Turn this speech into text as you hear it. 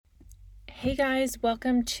Hey guys,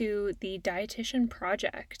 welcome to the Dietitian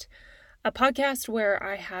Project, a podcast where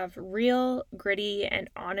I have real, gritty, and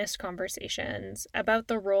honest conversations about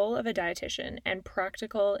the role of a dietitian and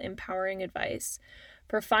practical, empowering advice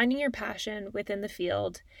for finding your passion within the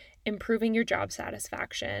field, improving your job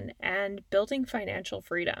satisfaction, and building financial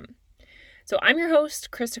freedom. So I'm your host,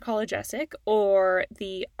 Krista, or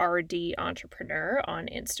the RD Entrepreneur on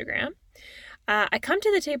Instagram. I come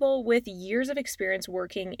to the table with years of experience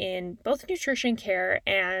working in both nutrition care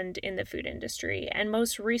and in the food industry. And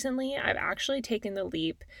most recently, I've actually taken the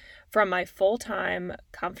leap from my full-time,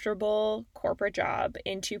 comfortable corporate job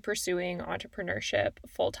into pursuing entrepreneurship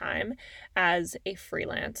full-time as a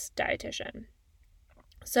freelance dietitian.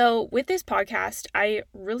 So with this podcast, I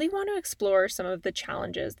really want to explore some of the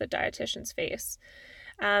challenges that dietitians face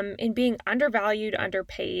in being undervalued,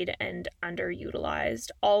 underpaid, and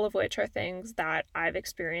underutilized, all of which are things that I've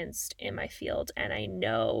experienced in my field, and I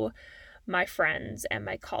know my friends and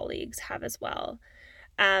my colleagues have as well.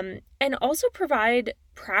 And also provide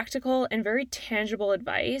practical and very tangible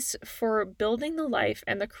advice for building the life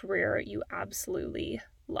and the career you absolutely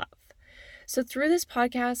love. So through this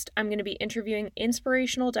podcast, I'm going to be interviewing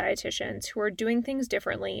inspirational dietitians who are doing things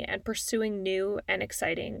differently and pursuing new and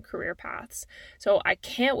exciting career paths. So I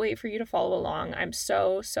can't wait for you to follow along. I'm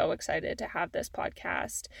so excited to have this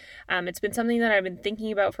podcast. It's been something that I've been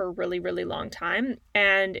thinking about for a really long time,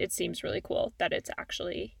 and it seems really cool that it's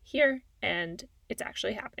actually here and it's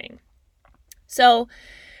actually happening. So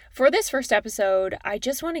for this first episode, I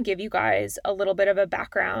just want to give you guys a little bit of a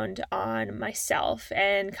background on myself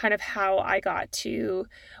and kind of how I got to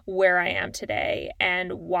where I am today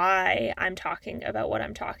and why I'm talking about what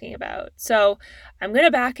I'm talking about. So I'm going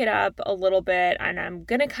to back it up a little bit, and I'm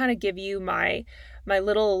going to kind of give you my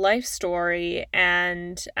little life story,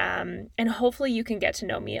 and hopefully you can get to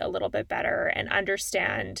know me a little bit better and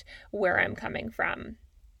understand where I'm coming from.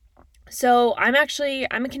 So I'm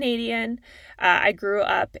a Canadian. I grew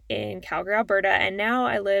up in Calgary, Alberta, and now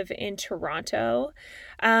I live in Toronto.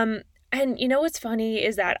 And you know what's funny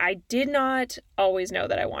is that I did not always know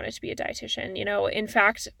that I wanted to be a dietitian. In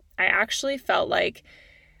fact, I actually felt like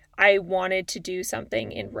I wanted to do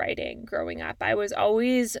something in writing growing up. I was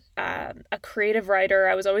always a creative writer.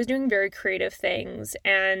 I was always doing very creative things.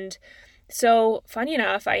 And so funny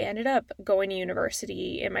enough, I ended up going to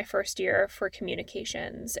university in my first year for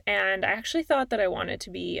communications, and I actually thought that I wanted to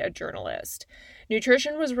be a journalist.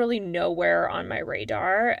 Nutrition was really nowhere on my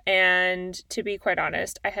radar, and to be quite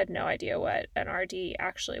honest, I had no idea what an RD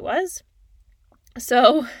actually was.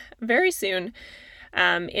 So very soon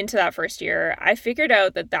into that first year, I figured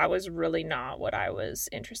out that that was really not what I was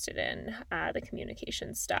interested in, the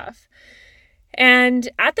communication stuff. And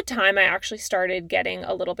at the time, I actually started getting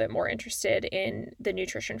a little bit more interested in the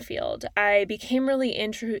nutrition field. I became really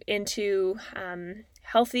into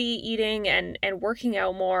healthy eating and working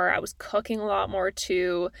out more. I was cooking a lot more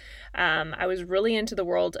too. I was really into the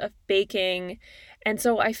world of baking. And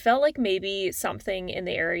so I felt like maybe something in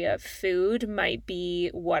the area of food might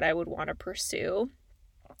be what I would want to pursue.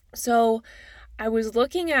 So I was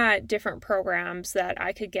looking at different programs that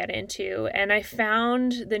I could get into, and I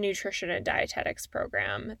found the nutrition and dietetics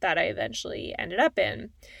program that I eventually ended up in.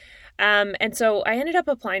 And so I ended up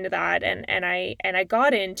applying to that, and I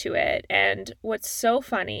got into it. And what's so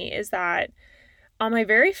funny is that on my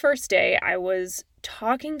very first day, I was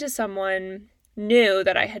talking to someone new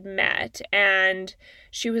that I had met, and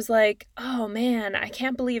she was like, "Oh man, I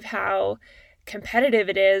can't believe how competitive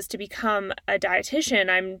it is to become a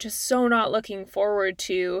dietitian. I'm just so not looking forward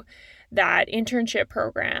to that internship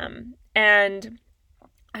program." And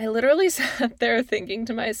I literally sat there thinking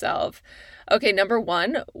to myself, okay, number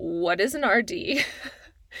one, what is an RD?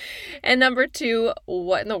 And number two,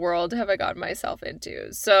 what in the world have I gotten myself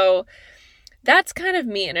into? So that's kind of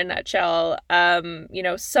me in a nutshell.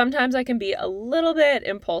 Sometimes I can be a little bit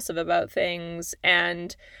impulsive about things,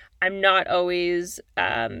 and I'm not always,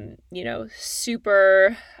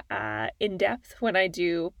 super in-depth when I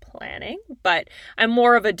do planning, but I'm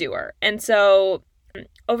more of a doer. And so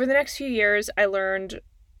over the next few years, I learned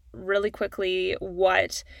really quickly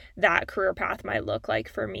what that career path might look like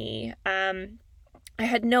for me. I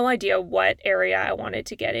had no idea what area I wanted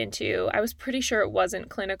to get into. I was pretty sure it wasn't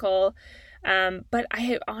clinical. But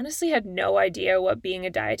I honestly had no idea what being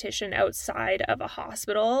a dietitian outside of a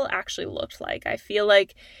hospital actually looked like. I feel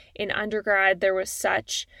like in undergrad, there was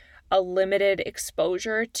such a limited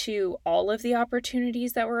exposure to all of the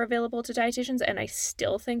opportunities that were available to dietitians, and I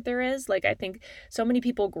still think there is. I think so many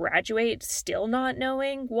people graduate still not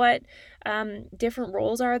knowing what different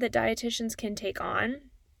roles are that dietitians can take on.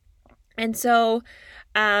 And so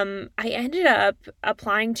I ended up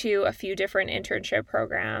applying to a few different internship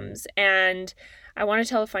programs. And I want to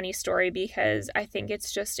tell a funny story because I think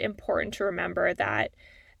it's just important to remember that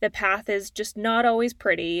the path is just not always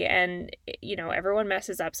pretty, and everyone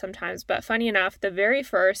messes up sometimes. But funny enough, the very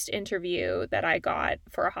first interview that I got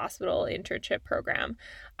for a hospital internship program,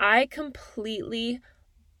 I completely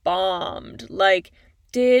bombed, like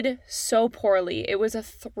did so poorly. It was a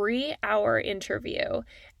 3-hour interview,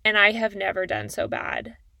 and I have never done so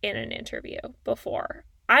bad in an interview before.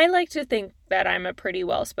 I like to think that I'm a pretty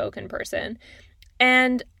well-spoken person,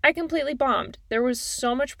 and I completely bombed. There was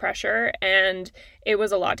so much pressure, and it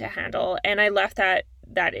was a lot to handle. And I left that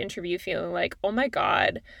interview feeling like, oh my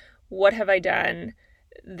God, what have I done?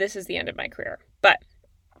 This is the end of my career. But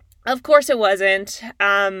of course it wasn't.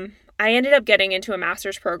 I ended up getting into a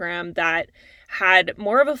master's program that had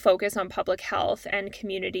more of a focus on public health and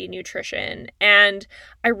community nutrition. And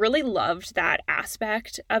I really loved that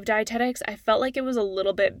aspect of dietetics. I felt like it was a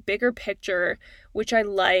little bit bigger picture, which I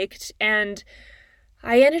liked. And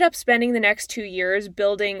I ended up spending the next 2 years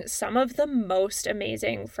building some of the most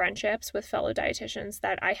amazing friendships with fellow dietitians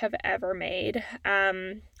that I have ever made.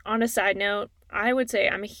 On a side note, I would say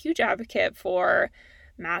I'm a huge advocate for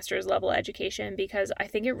master's level education because I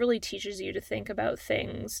think it really teaches you to think about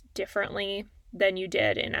things differently than you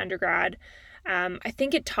did in undergrad. I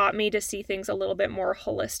think it taught me to see things a little bit more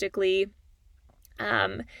holistically,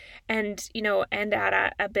 and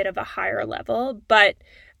at a bit of a higher level. But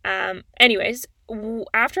anyways,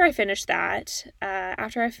 after I finished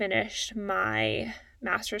my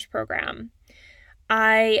master's program,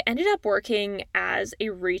 I ended up working as a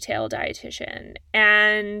retail dietitian,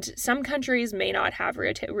 and some countries may not have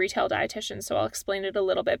retail dietitians, so I'll explain it a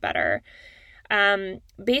little bit better.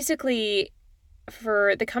 Basically,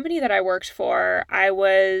 for the company that I worked for,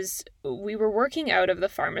 we were working out of the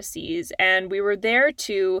pharmacies, and we were there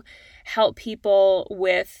to help people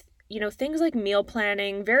with, things like meal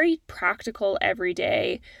planning, very practical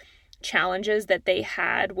everyday challenges that they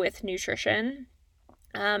had with nutrition.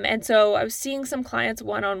 And so I was seeing some clients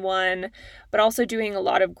one-on-one, but also doing a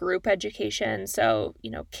lot of group education. So,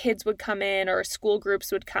 kids would come in or school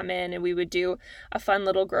groups would come in and we would do a fun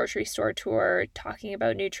little grocery store tour talking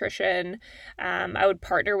about nutrition. I would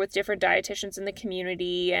partner with different dietitians in the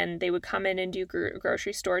community and they would come in and do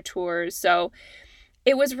grocery store tours. So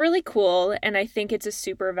it was really cool, and I think it's a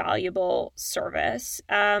super valuable service.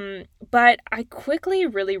 But I quickly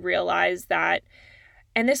really realized that,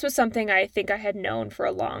 and this was something I think I had known for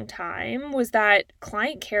a long time, was that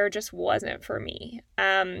client care just wasn't for me.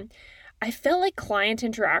 I felt like client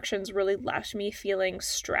interactions really left me feeling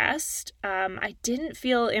stressed. I didn't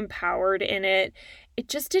feel empowered in it. It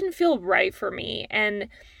just didn't feel right for me. And,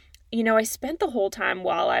 I spent the whole time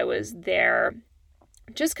while I was there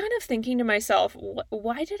just kind of thinking to myself,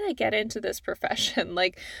 why did I get into this profession?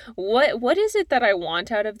 Like, what is it that I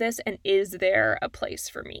want out of this? And is there a place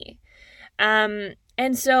for me? And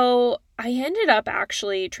so I ended up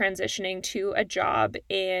actually transitioning to a job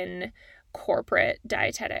in corporate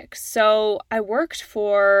dietetics. So I worked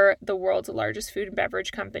for the world's largest food and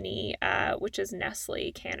beverage company, which is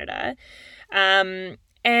Nestle Canada.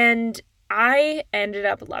 And I ended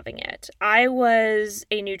up loving it. I was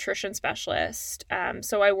a nutrition specialist.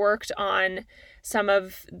 So I worked on some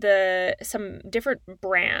different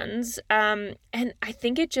brands. And I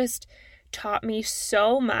think it just taught me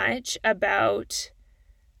so much about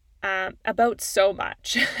so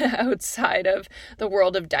much outside of the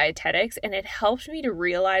world of dietetics. And it helped me to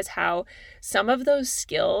realize how some of those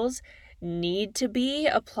skills need to be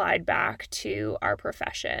applied back to our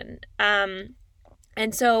profession.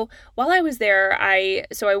 And so while I was there, I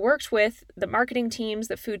worked with the marketing teams,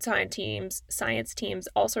 the food science teams,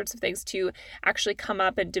 all sorts of things to actually come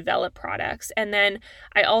up and develop products. And then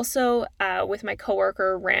I also, with my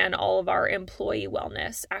coworker, ran all of our employee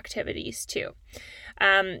wellness activities too.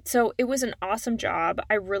 So it was an awesome job.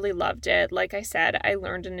 I really loved it. Like I said, I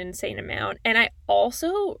learned an insane amount. And I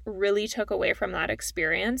also really took away from that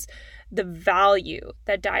experience the value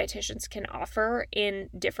that dietitians can offer in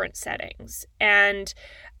different settings. And,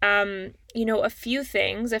 a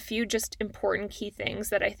few just important key things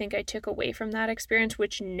that I think I took away from that experience,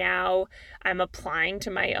 which now I'm applying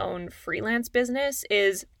to my own freelance business,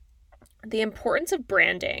 is the importance of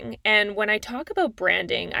branding. And when I talk about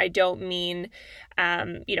branding, I don't mean,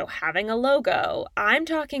 having a logo. I'm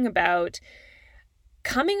talking about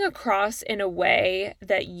coming across in a way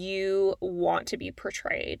that you want to be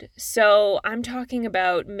portrayed. So I'm talking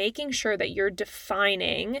about making sure that you're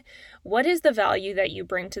defining what is the value that you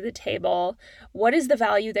bring to the table, what is the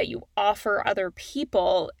value that you offer other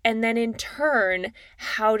people, and then in turn,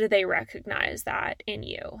 how do they recognize that in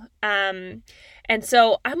you? And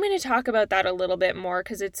so I'm going to talk about that a little bit more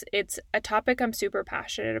because it's a topic I'm super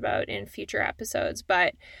passionate about in future episodes.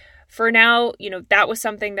 But for now, that was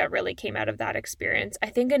something that really came out of that experience. I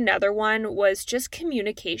think another one was just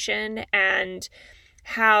communication and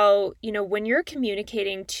how, when you're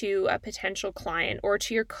communicating to a potential client or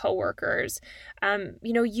to your coworkers,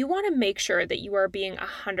 you want to make sure that you are being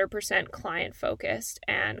 100% client focused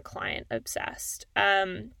and client obsessed.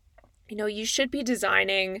 You should be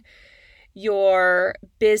designing your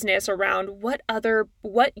business around what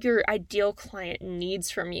your ideal client needs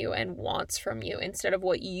from you and wants from you instead of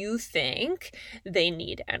what you think they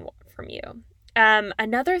need and want from you.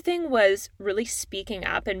 Another thing was really speaking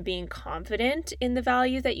up and being confident in the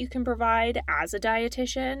value that you can provide as a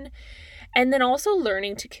dietitian. And then also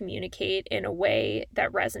learning to communicate in a way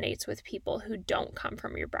that resonates with people who don't come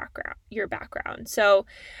from your background. So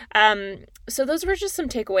those were just some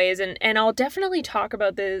takeaways, and I'll definitely talk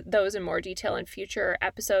about those in more detail in future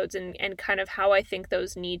episodes and kind of how I think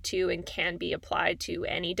those need to and can be applied to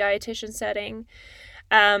any dietitian setting.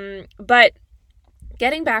 But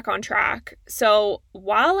getting back on track. So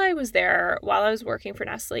while I was working for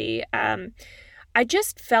Nestle, I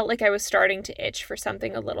just felt like I was starting to itch for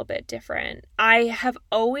something a little bit different. I have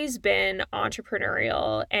always been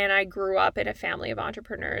entrepreneurial and I grew up in a family of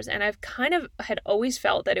entrepreneurs, and I've kind of had always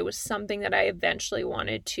felt that it was something that I eventually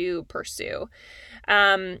wanted to pursue.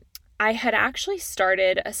 I had actually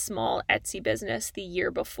started a small Etsy business the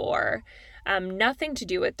year before, nothing to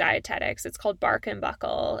do with dietetics. It's called Bark and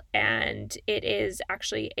Buckle, and it is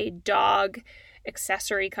actually a dog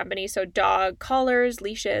accessory company. So dog collars,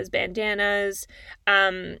 leashes, bandanas.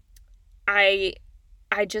 It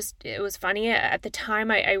was funny at the time.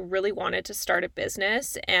 I really wanted to start a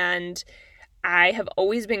business, and I have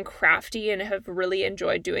always been crafty and have really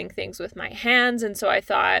enjoyed doing things with my hands. And so I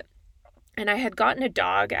thought, and I had gotten a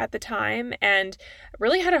dog at the time and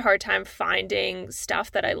really had a hard time finding stuff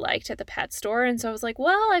that I liked at the pet store. And so I was like,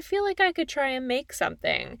 well, I feel like I could try and make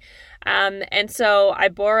something. And so I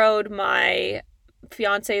borrowed my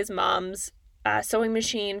fiance's mom's sewing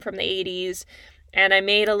machine from the 80s, and I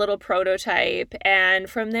made a little prototype, and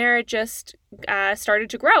from there it just started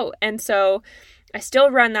to grow. And so I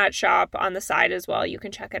still run that shop on the side as well. You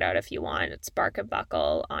can check it out if you want. It's Bark and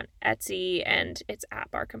Buckle on Etsy, and it's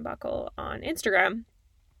at Bark and Buckle on Instagram.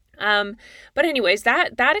 But anyways,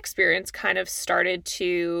 that experience kind of started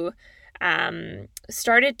to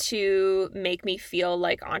make me feel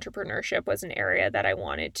like entrepreneurship was an area that I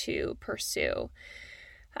wanted to pursue.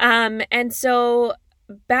 And so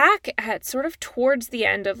back at sort of towards the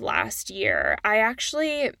end of last year, I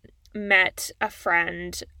actually met a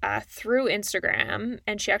friend through Instagram,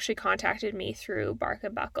 and she actually contacted me through Bark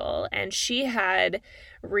and Buckle, and she had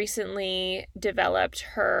recently developed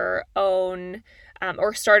her own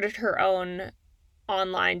or started her own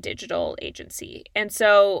online digital agency. And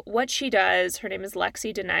so what she does, her name is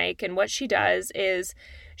Lexi Denike, and what she does is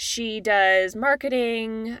she does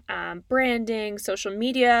marketing, branding, social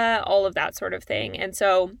media, all of that sort of thing. And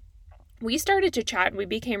so we started to chat and we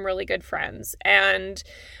became really good friends, and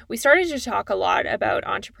we started to talk a lot about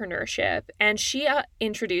entrepreneurship, and she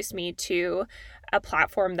introduced me to a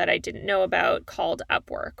platform that I didn't know about called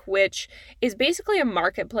Upwork, which is basically a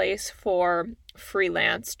marketplace for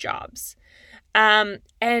freelance jobs.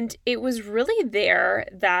 And it was really there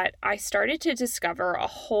that I started to discover a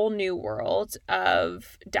whole new world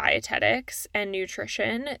of dietetics and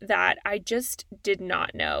nutrition that I just did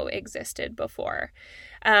not know existed before.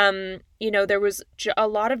 There was a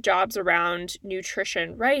lot of jobs around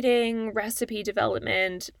nutrition writing, recipe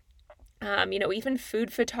development, even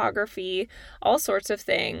food photography, all sorts of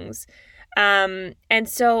things. And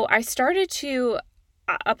so I started to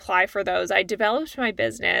apply for those. I developed my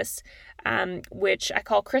business, which I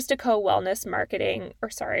call Krista Wellness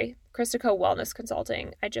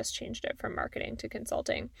Consulting. I just changed it from marketing to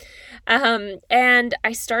consulting. And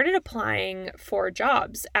I started applying for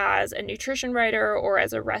jobs as a nutrition writer or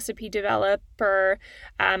as a recipe developer,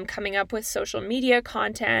 coming up with social media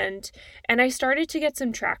content. And I started to get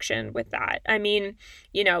some traction with that. I mean,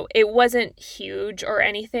 it wasn't huge or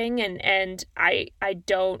anything. And I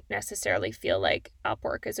don't necessarily feel like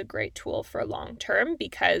Upwork is a great tool for long term,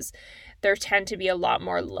 because there tend to be a lot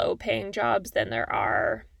more low paying jobs than there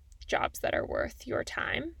are jobs that are worth your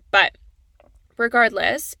time. But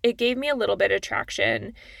regardless, it gave me a little bit of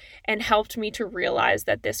traction. and helped me to realize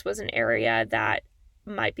that this was an area that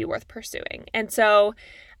might be worth pursuing. And so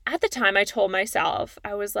at the time I told myself,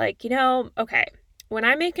 I was like, okay, when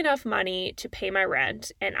I make enough money to pay my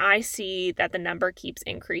rent and I see that the number keeps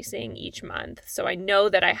increasing each month, so I know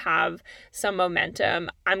that I have some momentum,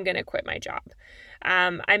 I'm going to quit my job.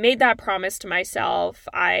 I made that promise to myself.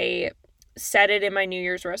 I said it in my New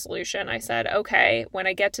Year's resolution. I said, okay, when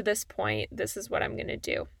I get to this point, this is what I'm going to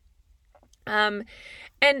do. And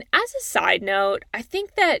as a side note, I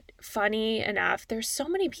think that, funny enough, there's so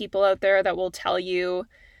many people out there that will tell you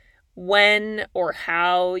when or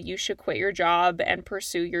how you should quit your job and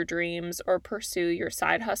pursue your dreams or pursue your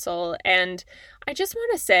side hustle. And I just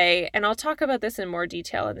want to say, and I'll talk about this in more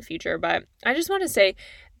detail in the future, but I just want to say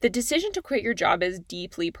the decision to quit your job is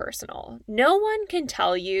deeply personal. No one can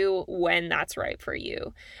tell you when that's right for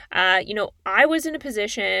you. I was in a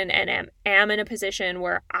position and am in a position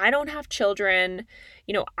where I don't have children.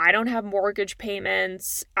 I don't have mortgage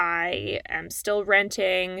payments. I am still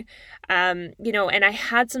renting, and I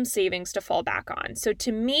had some savings to fall back on. So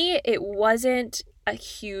to me, it wasn't a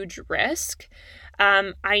huge risk.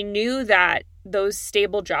 I knew that those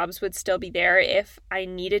stable jobs would still be there if I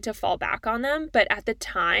needed to fall back on them. But at the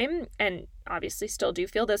time, and obviously still do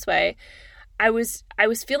feel this way, I was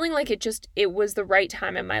feeling like it was the right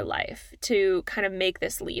time in my life to kind of make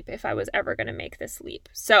this leap if I was ever going to make this leap.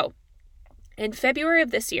 So in February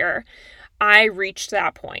of this year, I reached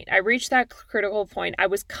that point. I reached that critical point. I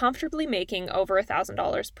was comfortably making over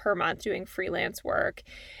 $1,000 per month doing freelance work.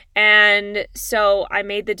 And so I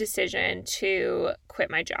made the decision to quit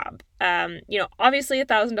my job. Obviously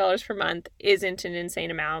 $1,000 per month isn't an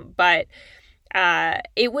insane amount, but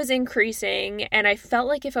it was increasing. And I felt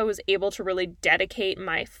like if I was able to really dedicate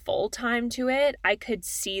my full time to it, I could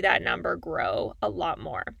see that number grow a lot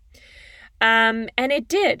more. And it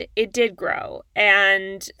did grow.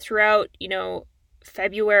 And throughout,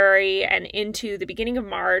 February and into the beginning of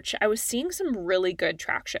March, I was seeing some really good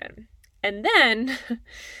traction. And then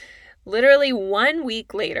literally 1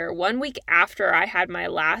 week later, 1 week after I had my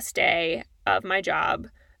last day of my job,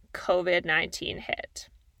 COVID-19 hit.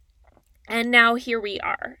 And now here we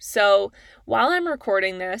are. So while I'm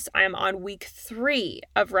recording this, I'm on week 3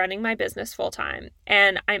 of running my business full time.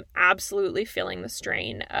 And I'm absolutely feeling the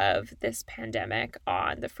strain of this pandemic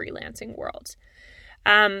on the freelancing world.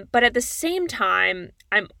 But at the same time,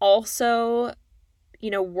 I'm also,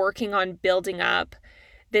 working on building up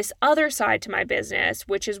this other side to my business,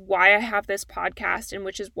 which is why I have this podcast and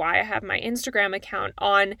which is why I have my Instagram account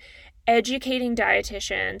on educating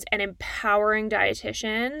dietitians and empowering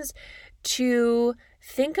dietitians to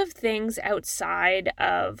think of things outside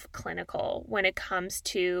of clinical when it comes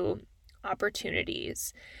to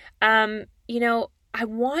opportunities. I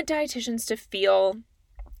want dietitians to feel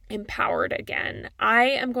empowered again. I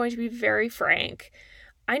am going to be very frank.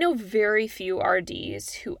 I know very few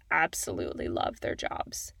RDs who absolutely love their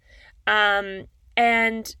jobs. And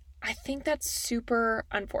I think that's super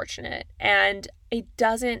unfortunate, and it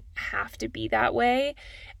doesn't have to be that way.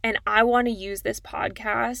 And I want to use this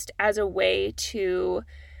podcast as a way to,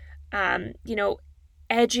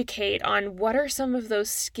 educate on what are some of those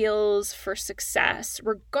skills for success,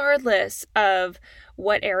 regardless of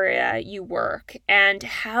what area you work, and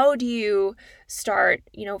how do you start,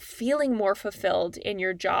 feeling more fulfilled in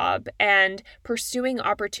your job and pursuing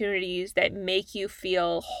opportunities that make you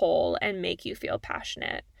feel whole and make you feel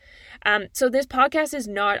passionate. So this podcast is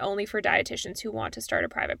not only for dietitians who want to start a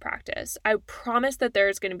private practice. I promise that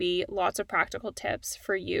there's going to be lots of practical tips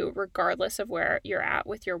for you, regardless of where you're at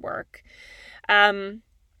with your work. And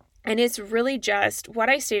it's really just what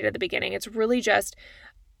I stated at the beginning. It's really just,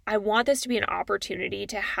 I want this to be an opportunity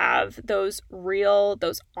to have those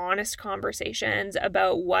honest conversations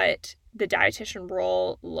about what the dietitian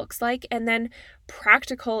role looks like, and then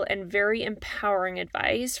practical and very empowering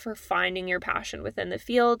advice for finding your passion within the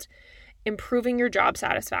field, improving your job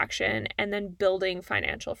satisfaction, and then building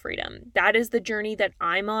financial freedom. That is the journey that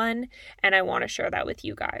I'm on, and I want to share that with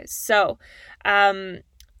you guys. So,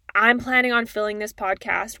 I'm planning on filling this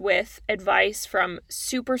podcast with advice from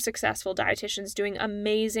super successful dietitians doing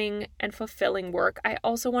amazing and fulfilling work. I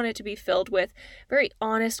also want it to be filled with very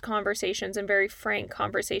honest conversations and very frank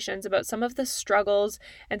conversations about some of the struggles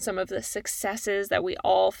and some of the successes that we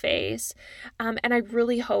all face. And I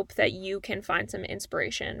really hope that you can find some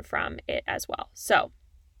inspiration from it as well. So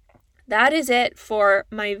that is it for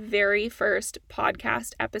my very first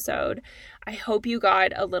podcast episode. I hope you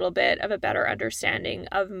got a little bit of a better understanding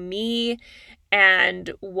of me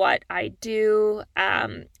and what I do.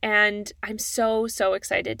 And I'm so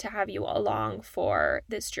excited to have you along for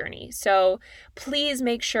this journey. So please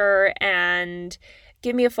make sure and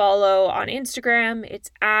give me a follow on Instagram.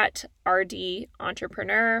 It's at RD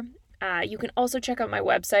Entrepreneur. You can also check out my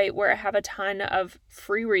website where I have a ton of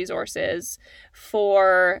free resources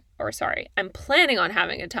I'm planning on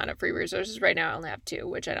having a ton of free resources. Right now I only have 2,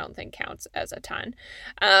 which I don't think counts as a ton.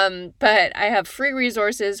 But I have free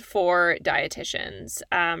resources for dietitians.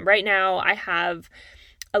 Right now I have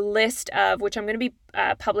a list of, which I'm going to be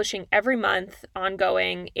publishing every month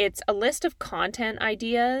ongoing. It's a list of content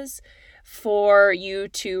ideas for you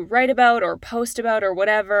to write about or post about or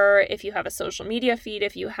whatever, if you have a social media feed,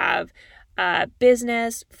 if you have a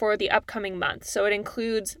business for the upcoming month. So it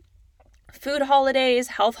includes food holidays,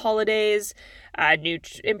 health holidays,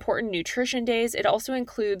 important nutrition days. It also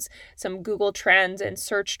includes some Google Trends and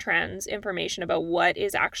search trends information about what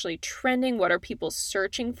is actually trending, what are people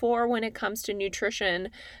searching for when it comes to nutrition,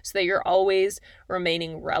 so that you're always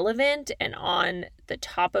remaining relevant and on the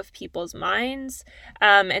top of people's minds.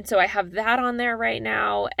 And so I have that on there right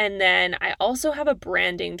now. And then I also have a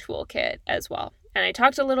branding toolkit as well. And I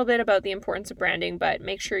talked a little bit about the importance of branding, but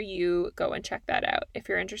make sure you go and check that out if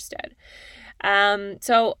you're interested.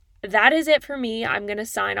 So that is it for me. I'm going to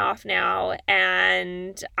sign off now,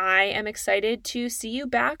 and I am excited to see you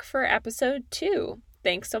back for episode 2.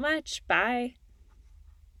 Thanks so much. Bye.